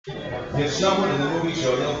If someone in the movie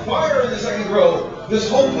show yelled, "Fire in the second row! This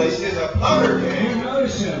whole place is a powder keg!" You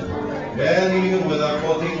notice him. And even without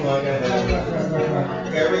quoting like I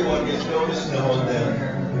have, everyone gets noticed now and then.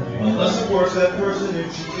 Unless, of course, that person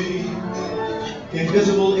should be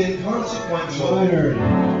invisible, inconsequential.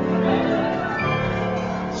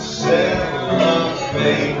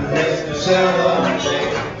 Cellophane, Mr. Cellophane,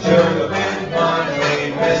 should have been my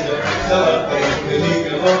name, Mr. Cellophane, 'cause you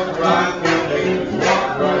can look right through me,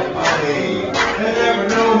 walk right by me, and never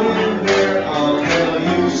know who you're there. I'll tell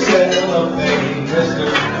you, Cellophane, Mr.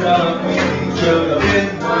 Cellophane, should have been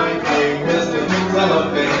my name, Mr.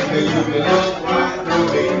 Cellophane, 'cause you can look right through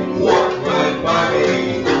me, walk right by me,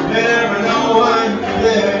 and never know I'm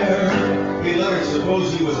there. Hey Leonard,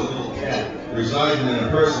 suppose you was a little cat residing in a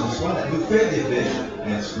person's flat who fed you fish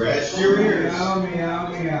and scratched your ears. Meow, meow,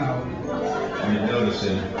 meow. You'd notice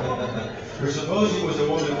him. Or suppose you was a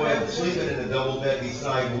woman who had sleeping in a double bed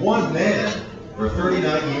beside one man for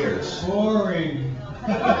 39 years. Boring.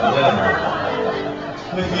 A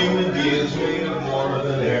human being's made of more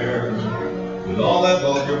than air. With all that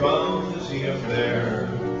vulgar bound to see up there.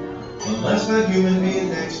 Unless that human being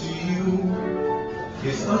next to you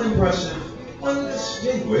is unimpressive,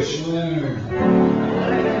 undistinguished. Leonard.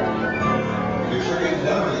 You're sure getting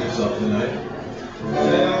down on yourself tonight.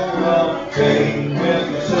 Cellophane,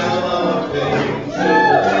 Mr. Cellophane, should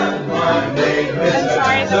have been my name, Mr.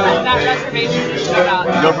 I'm sorry that reservation is shut out.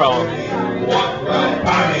 No problem. Walk right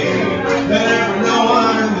by me, they never know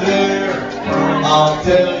I'm there. I'll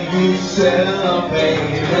tell you,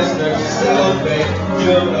 Cellophane, Mr. Cellophane,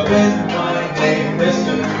 should have been my name,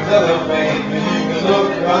 Mr. Cellophane, and you can look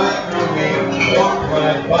right through me, walk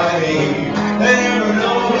right by me, they never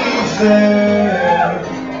know he's there.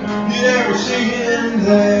 You never see him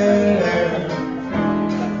there.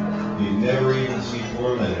 You never even see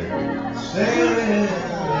poor Leonard standing